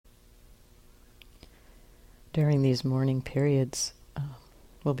During these morning periods,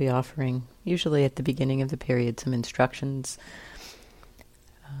 we'll be offering, usually at the beginning of the period, some instructions,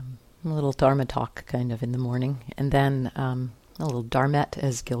 a little Dharma talk kind of in the morning, and then a little Dharmet,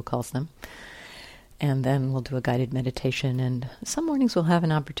 as Gil calls them. And then we'll do a guided meditation, and some mornings we'll have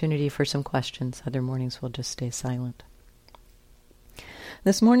an opportunity for some questions. Other mornings we'll just stay silent.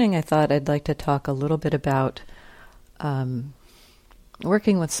 This morning I thought I'd like to talk a little bit about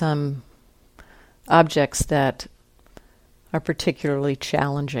working with some objects that are particularly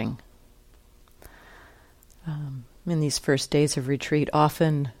challenging. In these first days of retreat,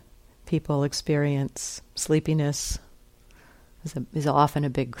 often people experience sleepiness. Is often a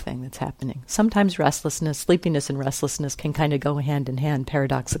big thing that's happening. Sometimes restlessness, sleepiness and restlessness can kind of go hand in hand,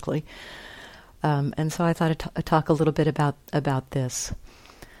 paradoxically. And so I thought I'd talk a little bit about this.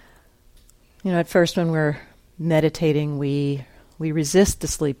 You know, at first when we're meditating, we resist the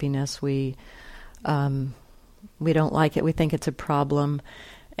sleepiness. We don't like it. We think it's a problem,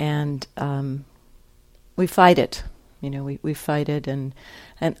 and we fight it. You know, we fight it, and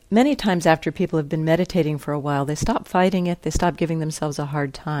many times after people have been meditating for a while, they stop fighting it, they stop giving themselves a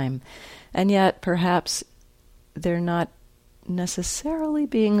hard time. And yet, perhaps they're not necessarily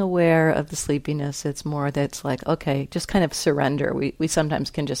being aware of the sleepiness. It's more that it's like, okay, just kind of surrender. We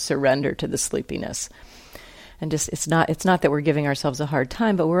sometimes can just surrender to the sleepiness. And just it's not that we're giving ourselves a hard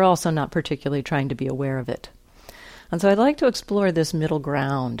time, but we're also not particularly trying to be aware of it. And so I'd like to explore this middle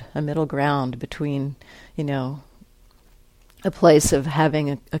ground, a middle ground between, you know, a place of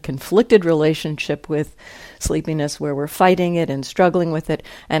having a conflicted relationship with sleepiness where we're fighting it and struggling with it,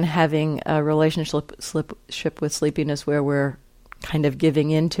 and having a relationship with sleepiness where we're kind of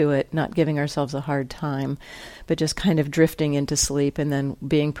giving into it, not giving ourselves a hard time, but just kind of drifting into sleep and then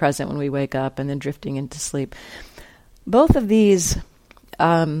being present when we wake up and then drifting into sleep. Both of these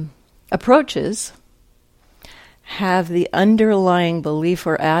approaches have the underlying belief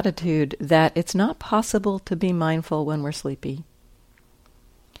or attitude that it's not possible to be mindful when we're sleepy.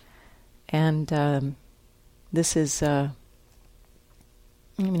 And this is, how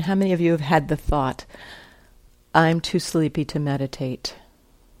many of you have had the thought, I'm too sleepy to meditate?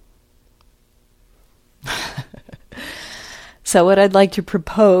 So what I'd like to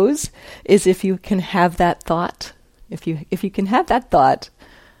propose is, if you can have that thought, if you can have that thought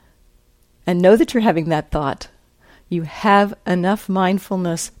and know that you're having that thought, you have enough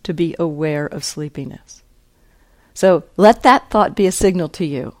mindfulness to be aware of sleepiness. So let that thought be a signal to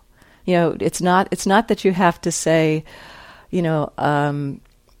you. You know, it's not that you have to say, you know,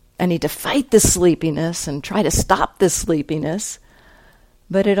 I need to fight this sleepiness and try to stop this sleepiness.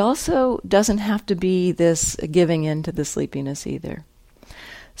 But it also doesn't have to be this giving in to the sleepiness either.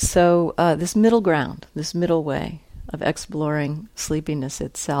 So this middle ground, this middle way of exploring sleepiness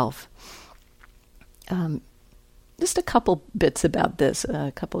itself. Just a couple bits about this,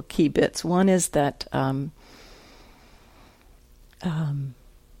 a couple key bits. One is that often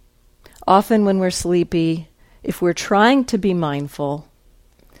when we're sleepy, if we're trying to be mindful,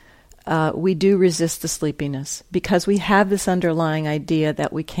 we do resist the sleepiness because we have this underlying idea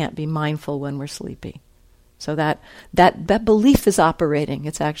that we can't be mindful when we're sleepy. So that belief is operating.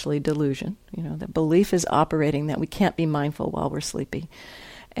 It's actually delusion. You know, that belief is operating that we can't be mindful while we're sleepy.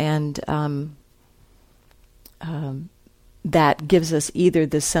 And that gives us either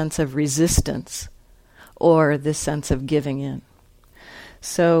this sense of resistance or this sense of giving in.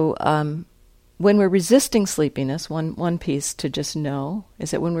 So when we're resisting sleepiness, one piece to just know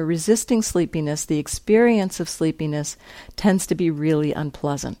is that when we're resisting sleepiness, the experience of sleepiness tends to be really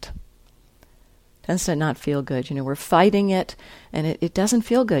unpleasant. Tends to not feel good. You know, we're fighting it, and it doesn't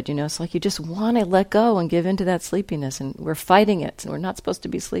feel good. You know, it's like you just want to let go and give into that sleepiness, and we're fighting it, and we're not supposed to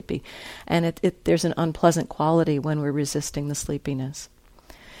be sleepy. And there's an unpleasant quality when we're resisting the sleepiness.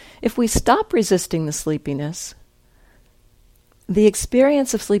 If we stop resisting the sleepiness, the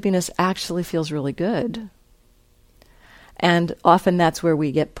experience of sleepiness actually feels really good. And often that's where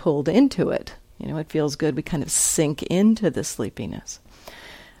we get pulled into it. You know, it feels good. We kind of sink into the sleepiness.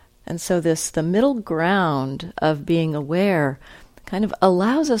 And so the middle ground of being aware kind of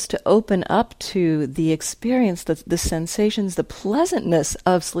allows us to open up to the experience, the sensations, the pleasantness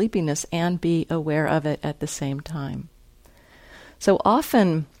of sleepiness, and be aware of it at the same time. So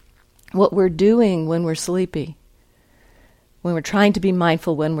often what we're doing when we're sleepy, when we're trying to be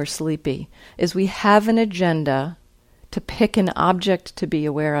mindful when we're sleepy, is we have an agenda to pick an object to be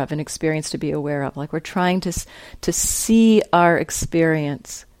aware of, an experience to be aware of. Like we're trying to see our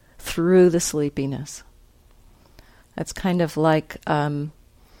experience through the sleepiness. That's kind of like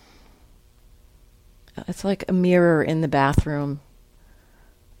it's like a mirror in the bathroom.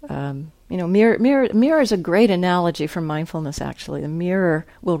 Mirror is a great analogy for mindfulness, actually. The mirror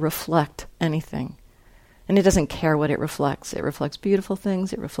will reflect anything. And it doesn't care what it reflects. It reflects beautiful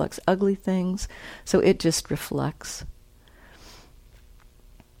things, it reflects ugly things. So it just reflects.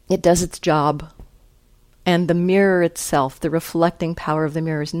 It does its job. And the mirror itself, the reflecting power of the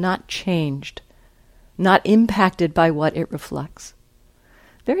mirror, is not changed, not impacted by what it reflects.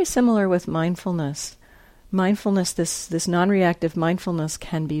 Very similar with mindfulness. Mindfulness, this non-reactive mindfulness,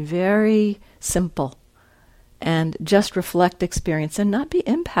 can be very simple and just reflect experience and not be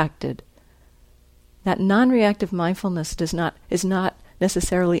impacted. That non-reactive mindfulness is not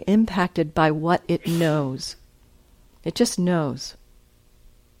necessarily impacted by what it knows. It just knows.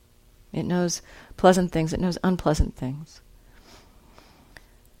 It knows pleasant things, it knows unpleasant things.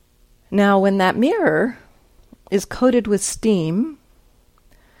 Now, when that mirror is coated with steam,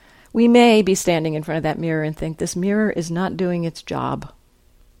 we may be standing in front of that mirror and think, this mirror is not doing its job.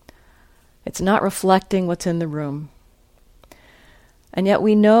 It's not reflecting what's in the room. And yet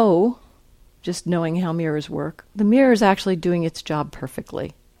we know, just knowing how mirrors work, the mirror is actually doing its job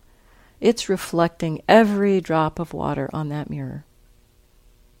perfectly. It's reflecting every drop of water on that mirror.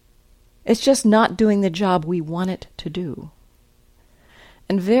 It's just not doing the job we want it to do.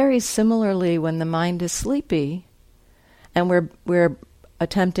 And very similarly, when the mind is sleepy and we're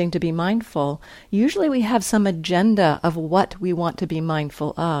attempting to be mindful, usually we have some agenda of what we want to be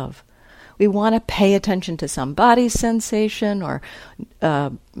mindful of. We want to pay attention to some body sensation, or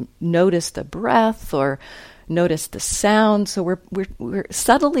notice the breath, or notice the sound. So we're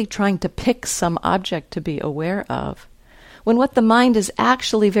subtly trying to pick some object to be aware of, when what the mind is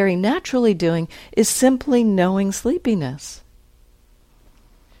actually very naturally doing is simply knowing sleepiness.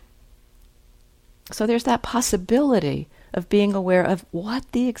 So there's that possibility of being aware of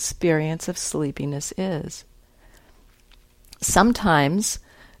what the experience of sleepiness is. Sometimes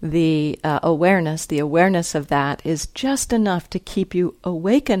the awareness of that is just enough to keep you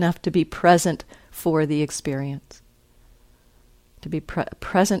awake enough to be present for the experience, to be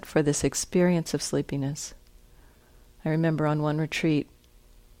present for this experience of sleepiness. I remember on one retreat,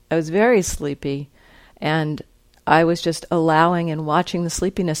 I was very sleepy, and I was just allowing and watching the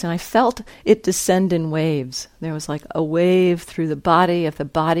sleepiness, and I felt it descend in waves. There was like a wave through the body of the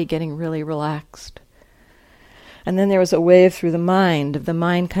body getting really relaxed. And then there was a wave through the mind, of the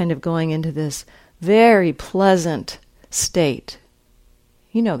mind kind of going into this very pleasant state.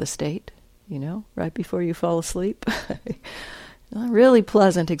 You know the state, right before you fall asleep. A really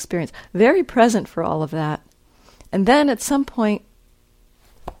pleasant experience. Very present for all of that. And then at some point,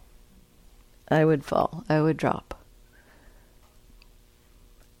 I would fall, I would drop.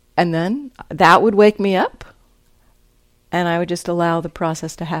 And then that would wake me up, and I would just allow the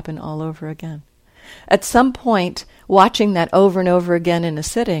process to happen all over again. At some point, watching that over and over again in a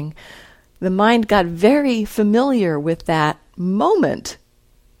sitting, the mind got very familiar with that moment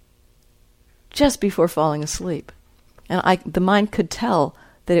just before falling asleep. And the mind could tell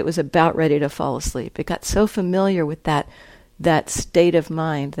that it was about ready to fall asleep. It got so familiar with that state of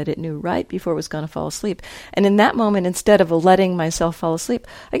mind that it knew right before it was going to fall asleep. And in that moment, instead of letting myself fall asleep,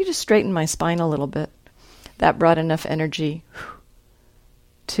 I could just straighten my spine a little bit. That brought enough energy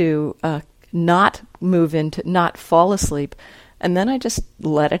to not fall asleep. And then I just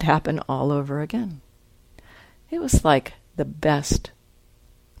let it happen all over again. It was like the best,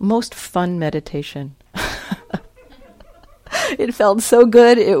 most fun meditation. It felt so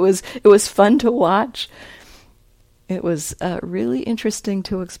good. It was fun to watch. It was really interesting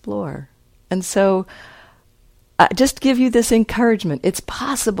to explore. And so just give you this encouragement. It's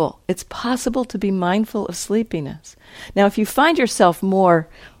possible. It's possible to be mindful of sleepiness. Now, if you find yourself more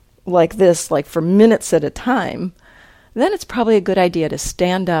like this, like for minutes at a time, then it's probably a good idea to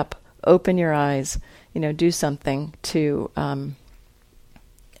stand up, open your eyes, do something to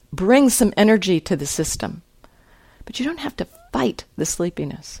bring some energy to the system. But you don't have to fight the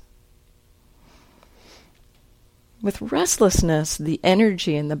sleepiness. With restlessness, the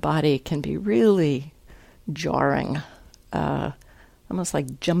energy in the body can be really jarring, almost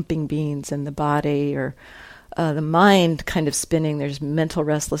like jumping beans in the body, or the mind kind of spinning. There's mental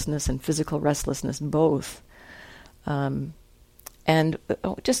restlessness and physical restlessness, both. And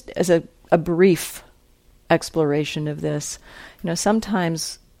just as a brief exploration of this,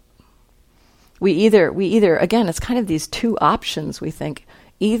 sometimes we either again, it's kind of these two options. We think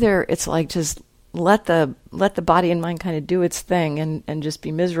either it's like just let the body and mind kind of do its thing and just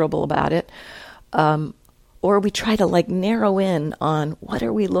be miserable about it, or we try to like narrow in on what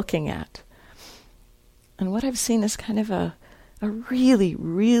are we looking at. And what I've seen is kind of a really,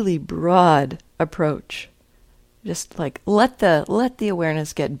 really broad approach Just like let the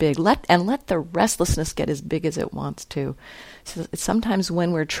awareness get big, let the restlessness get as big as it wants to. So sometimes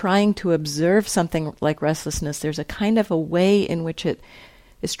when we're trying to observe something like restlessness, there's a kind of a way in which it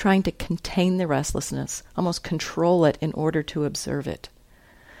is trying to contain the restlessness, almost control it in order to observe it.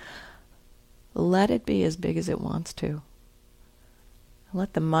 Let it be as big as it wants to.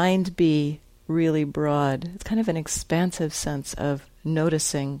 Let the mind be really broad. It's kind of an expansive sense of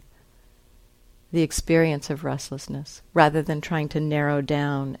noticing the experience of restlessness, rather than trying to narrow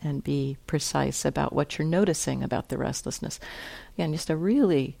down and be precise about what you're noticing about the restlessness. Again, just a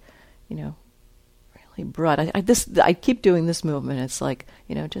really, really broad. I keep doing this movement. It's like,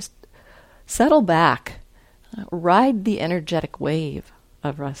 just settle back, ride the energetic wave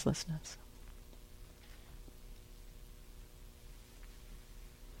of restlessness.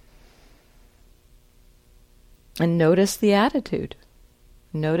 And notice the attitude.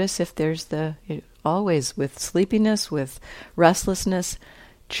 Notice if there's always with sleepiness, with restlessness,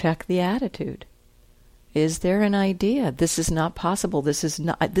 check the attitude. Is there an idea? This is not possible. This is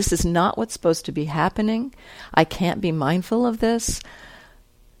not what's supposed to be happening. I can't be mindful of this.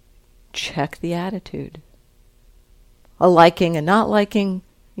 Check the attitude. A liking, a not liking,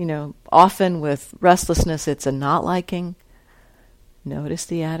 often with restlessness it's a not liking. Notice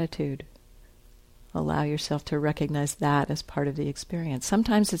the attitude. Allow yourself to recognize that as part of the experience.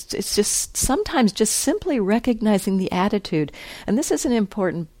 Sometimes it's just simply recognizing the attitude. And this is an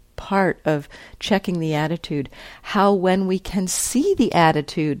important part of checking the attitude. How when we can see the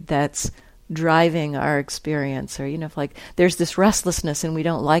attitude that's driving our experience, or if like there's this restlessness and we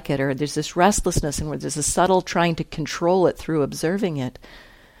don't like it, or there's this restlessness and there's a subtle trying to control it through observing it.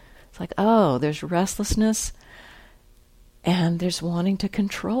 It's like, oh, there's restlessness and there's wanting to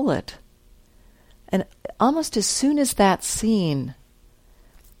control it. And almost as soon as that's seen,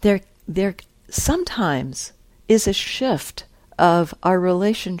 there sometimes is a shift of our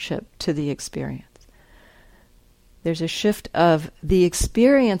relationship to the experience. There's a shift of the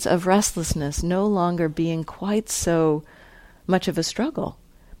experience of restlessness no longer being quite so much of a struggle,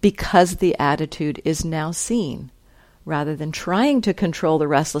 because the attitude is now seen. Rather than trying to control the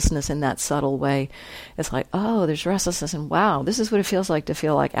restlessness in that subtle way, it's like, oh, there's restlessness, and wow, this is what it feels like to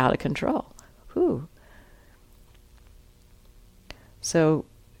feel like out of control. Whew. So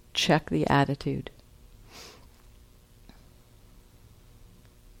check the attitude.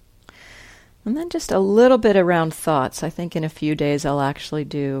 And then just a little bit around thoughts. I think in a few days I'll actually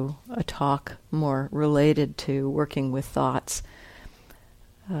do a talk more related to working with thoughts.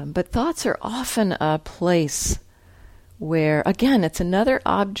 But thoughts are often a place where, again, it's another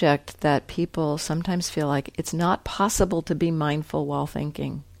object that people sometimes feel like it's not possible to be mindful while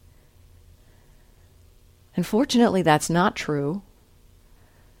thinking. And fortunately, that's not true.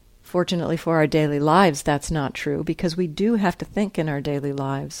 Fortunately for our daily lives, that's not true, because we do have to think in our daily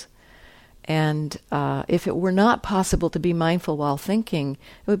lives. And if it were not possible to be mindful while thinking,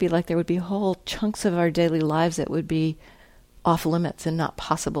 it would be like there would be whole chunks of our daily lives that would be off limits and not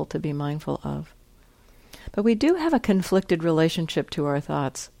possible to be mindful of. But we do have a conflicted relationship to our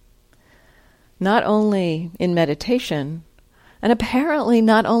thoughts. Not only in meditation, and apparently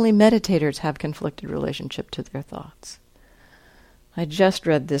not only meditators have conflicted relationship to their thoughts. I just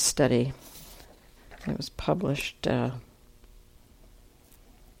read this study. It was published,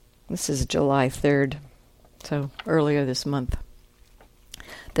 this is July 3rd, so earlier this month.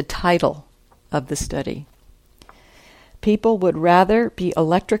 The title of the study: People would rather be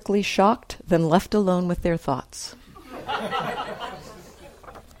electrically shocked than left alone with their thoughts.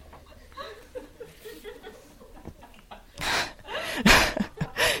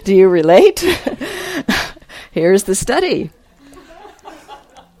 Do you relate? Here's the study.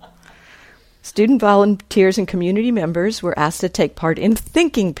 Student volunteers and community members were asked to take part in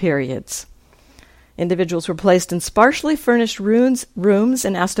thinking periods. Individuals were placed in sparsely furnished rooms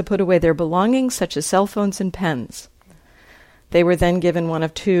and asked to put away their belongings, such as cell phones and pens. They were then given one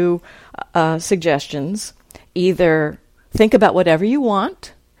of two suggestions. Either think about whatever you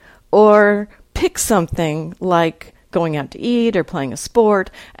want, or pick something like going out to eat or playing a sport,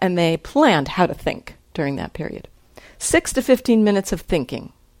 and they planned how to think during that period. 6 to 15 minutes of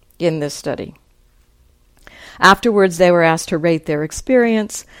thinking in this study. Afterwards, they were asked to rate their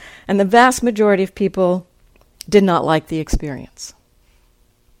experience, and the vast majority of people did not like the experience.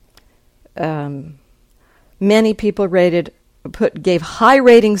 Many people gave high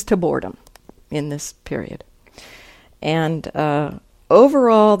ratings to boredom in this period. And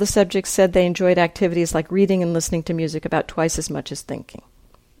overall, the subjects said they enjoyed activities like reading and listening to music about twice as much as thinking.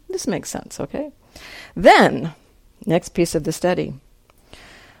 This makes sense, okay? Then, next piece of the study.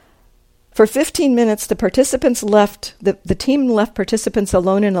 For 15 minutes, the team left participants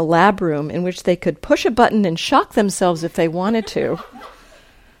alone in a lab room in which they could push a button and shock themselves if they wanted to.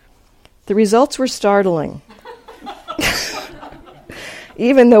 The results were startling.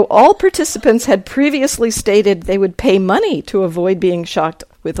 Even though all participants had previously stated they would pay money to avoid being shocked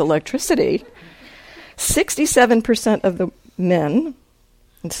with electricity, 67% of the men,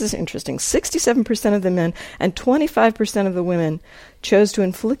 this is interesting, 67% of the men and 25% of the women chose to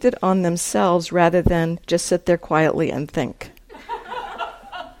inflict it on themselves rather than just sit there quietly and think.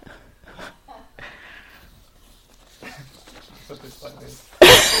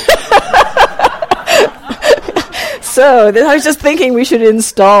 So I was just thinking we should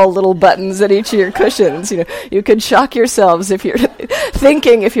install little buttons at each of your cushions. You could shock yourselves if you're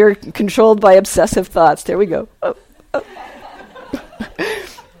thinking, if you're controlled by obsessive thoughts. There we go. Oh.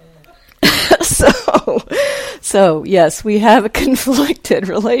 So yes, we have a conflicted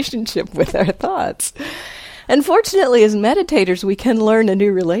relationship with our thoughts. And fortunately, as meditators, we can learn a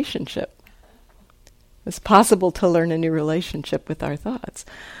new relationship. It's possible to learn a new relationship with our thoughts.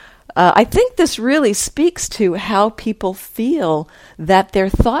 I think this really speaks to how people feel that their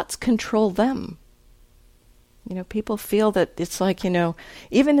thoughts control them. People feel that it's like,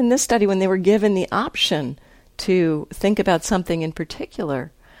 even in this study when they were given the option to think about something in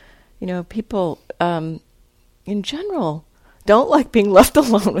particular, people in general don't like being left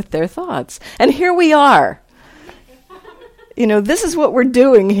alone with their thoughts. And here we are. This is what we're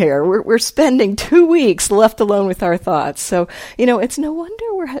doing here. We're spending 2 weeks left alone with our thoughts. So, it's no wonder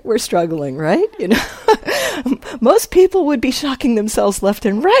we're struggling, right? Most people would be shocking themselves left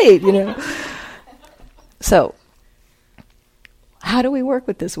and right, So, how do we work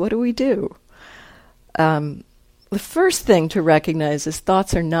with this? What do we do? The first thing to recognize is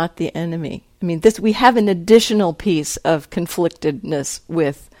thoughts are not the enemy. We have an additional piece of conflictedness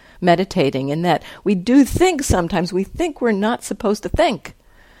with meditating in that we do think sometimes, we think we're not supposed to think.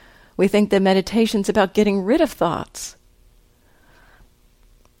 We think that meditation's about getting rid of thoughts.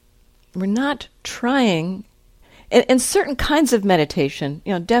 We're not trying, in certain kinds of meditation,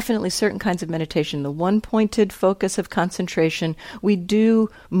 definitely certain kinds of meditation, the one-pointed focus of concentration, we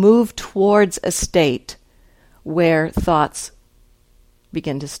do move towards a state where thoughts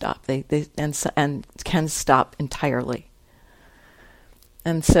begin to stop. They can stop entirely.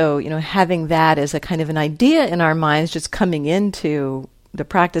 And so, having that as a kind of an idea in our minds just coming into the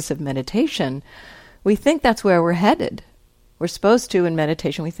practice of meditation, we think that's where we're headed. We're supposed to, in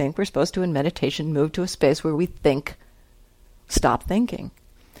meditation, move to a space where we think, stop thinking.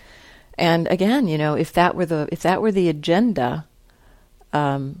 And again, if that were the agenda,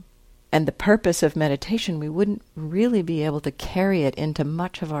 and the purpose of meditation, we wouldn't really be able to carry it into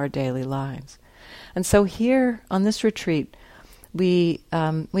much of our daily lives. And so here on this retreat, we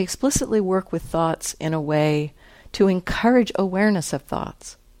explicitly work with thoughts in a way to encourage awareness of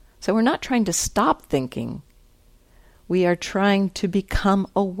thoughts. So we're not trying to stop thinking. We are trying to become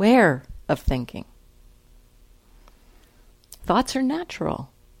aware of thinking. Thoughts are natural.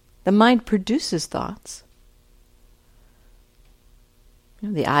 The mind produces thoughts.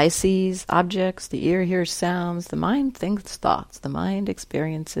 The eye sees objects, the ear hears sounds, the mind thinks thoughts, the mind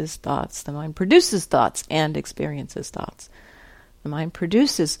experiences thoughts, the mind produces thoughts and experiences thoughts. The mind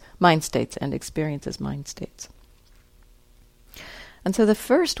produces mind states and experiences mind states. And so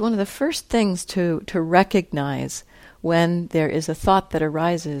one of the first things to recognize when there is a thought that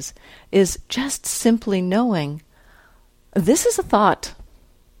arises is just simply knowing this is a thought.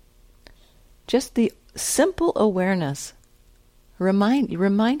 Just the simple awareness.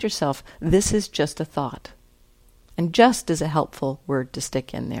 Remind yourself this is just a thought. And just is a helpful word to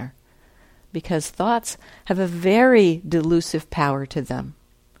stick in there. Because thoughts have a very delusive power to them.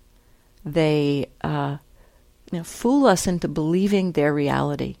 They fool us into believing their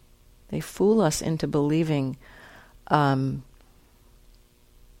reality. They fool us into believing.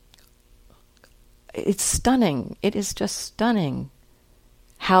 It's stunning. It is just stunning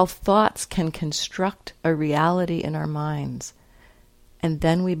how thoughts can construct a reality in our minds, and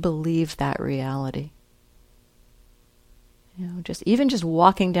then we believe that reality. Just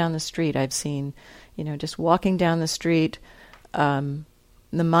walking down the street, I've seen, just walking down the street, the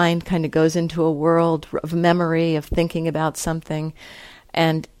mind kind of goes into a world of memory, of thinking about something,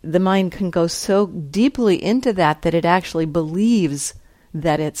 and the mind can go so deeply into that it actually believes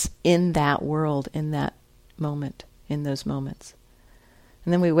that it's in that world, in that moment, in those moments.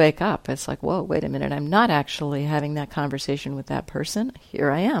 And then we wake up, it's like, whoa, wait a minute, I'm not actually having that conversation with that person.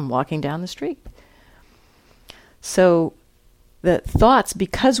 Here I am, walking down the street. So the thoughts,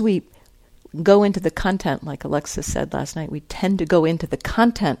 because we go into the content, like Alexis said last night, we tend to go into the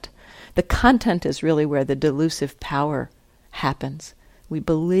content The content is really where the delusive power happens. We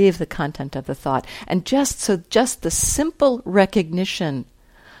believe the content of the thought. And just the simple recognition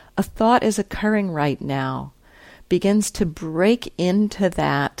a thought is occurring right now begins to break into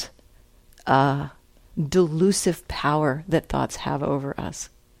that delusive power that thoughts have over us.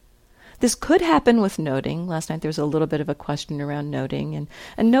 This could happen with noting. Last night there was a little bit of a question around noting,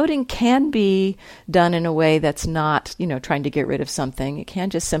 and noting can be done in a way that's not, trying to get rid of something. It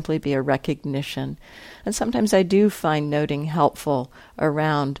can just simply be a recognition. And sometimes I do find noting helpful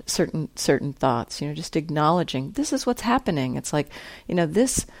around certain thoughts, just acknowledging this is what's happening. It's like,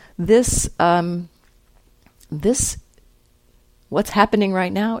 this what's happening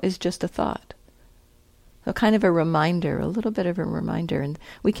right now is just a thought. So kind of a reminder, a little bit of a reminder. And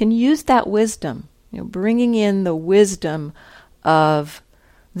we can use that wisdom, bringing in the wisdom of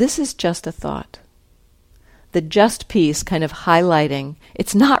this is just a thought. The just piece kind of highlighting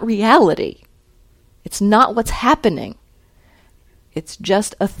it's not reality. It's not what's happening. It's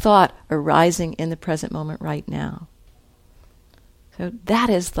just a thought arising in the present moment right now. So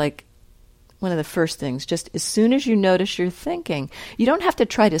that is like one of the first things. Just as soon as you notice you're thinking, you don't have to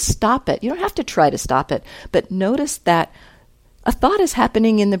try to stop it. But notice that a thought is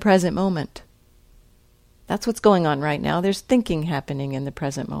happening in the present moment. That's what's going on right now. There's thinking happening in the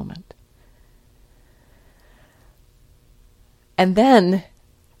present moment. And then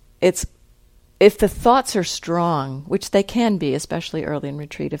if the thoughts are strong, which they can be, especially early in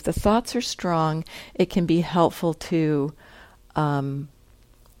retreat, if the thoughts are strong, it can be helpful to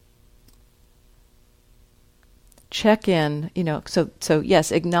check in, so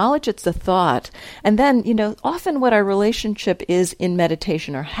yes, acknowledge it's a thought. And then, often what our relationship is in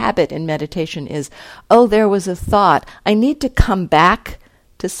meditation, or habit in meditation is, there was a thought. I need to come back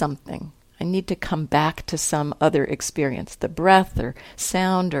to something. I need to come back to some other experience, the breath or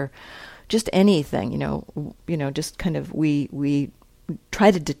sound or just anything, just kind of we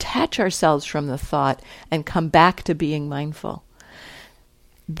try to detach ourselves from the thought and come back to being mindful.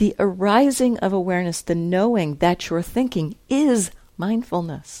 The arising of awareness, the knowing that you're thinking, is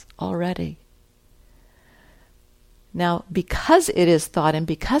mindfulness already. Now, because it is thought and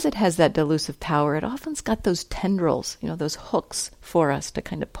because it has that delusive power, it often's got those tendrils, those hooks for us to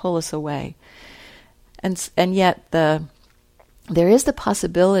kind of pull us away. And yet there is the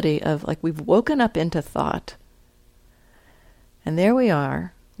possibility of, like, we've woken up into thought, and there we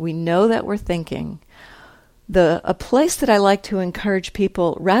are. We know that we're thinking. A place that I like to encourage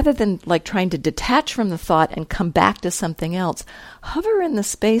people, rather than like trying to detach from the thought and come back to something else, hover in the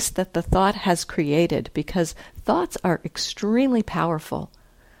space that the thought has created, because thoughts are extremely powerful.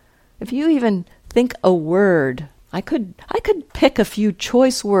 If you even think a word, I could pick a few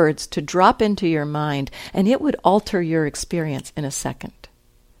choice words to drop into your mind, and it would alter your experience in a second.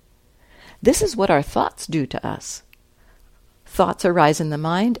 This is what our thoughts do to us. Thoughts arise in the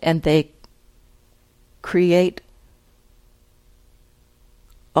mind, and they create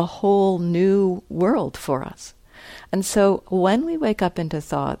a whole new world for us. And so when we wake up into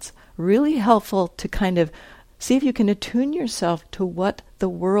thoughts, really helpful to kind of see if you can attune yourself to what the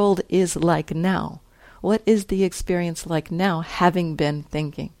world is like now. What is the experience like now, having been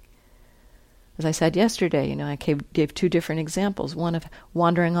thinking? As I said yesterday, I gave two different examples. One of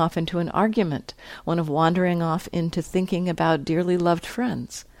wandering off into an argument. One of wandering off into thinking about dearly loved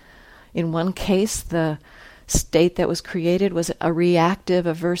friends. In one case, the state that was created was a reactive,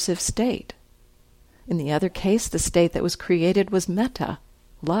 aversive state. In the other case, the state that was created was metta,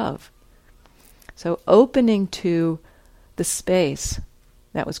 love. So opening to the space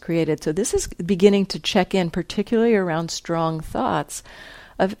that was created. So this is beginning to check in, particularly around strong thoughts,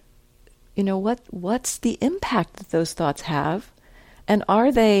 of, what's the impact that those thoughts have? And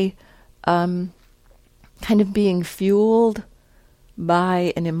are they kind of being fueled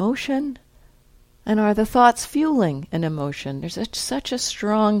by an emotion? And are the thoughts fueling an emotion? There's such a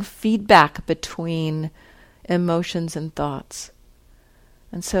strong feedback between emotions and thoughts.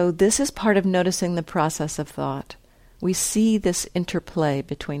 And so this is part of noticing the process of thought. We see this interplay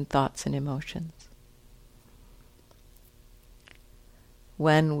between thoughts and emotions.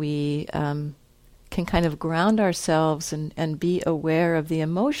 When we can kind of ground ourselves and be aware of the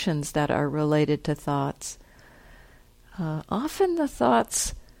emotions that are related to thoughts, often the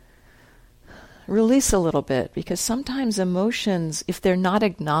thoughts release a little bit, because sometimes emotions, if they're not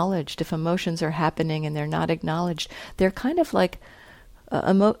acknowledged, if emotions are happening and they're not acknowledged, they're kind of like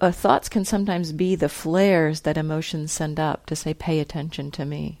thoughts can sometimes be the flares that emotions send up to say, pay attention to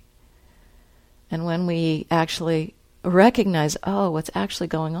me. And when we actually recognize, what's actually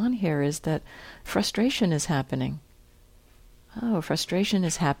going on here is that frustration is happening. Oh, frustration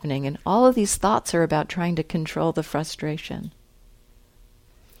is happening, and all of these thoughts are about trying to control the frustration.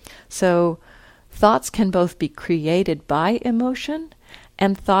 So thoughts can both be created by emotion,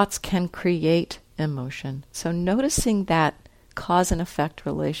 and thoughts can create emotion. So noticing that cause and effect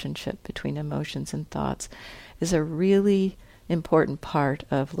relationship between emotions and thoughts is a really important part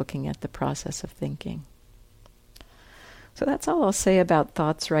of looking at the process of thinking. So that's all I'll say about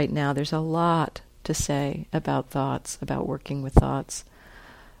thoughts right now. There's a lot to say about thoughts, about working with thoughts.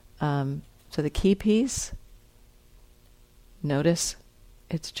 So the key piece, notice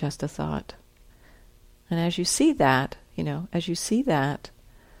it's just a thought. And as you see that,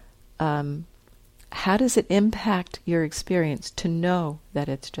 how does it impact your experience to know that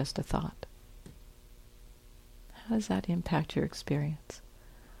it's just a thought? How does that impact your experience?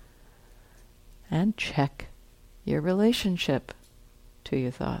 And check your relationship to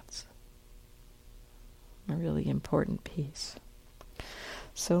your thoughts. A really important piece.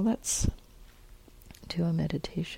 So let's do a meditation.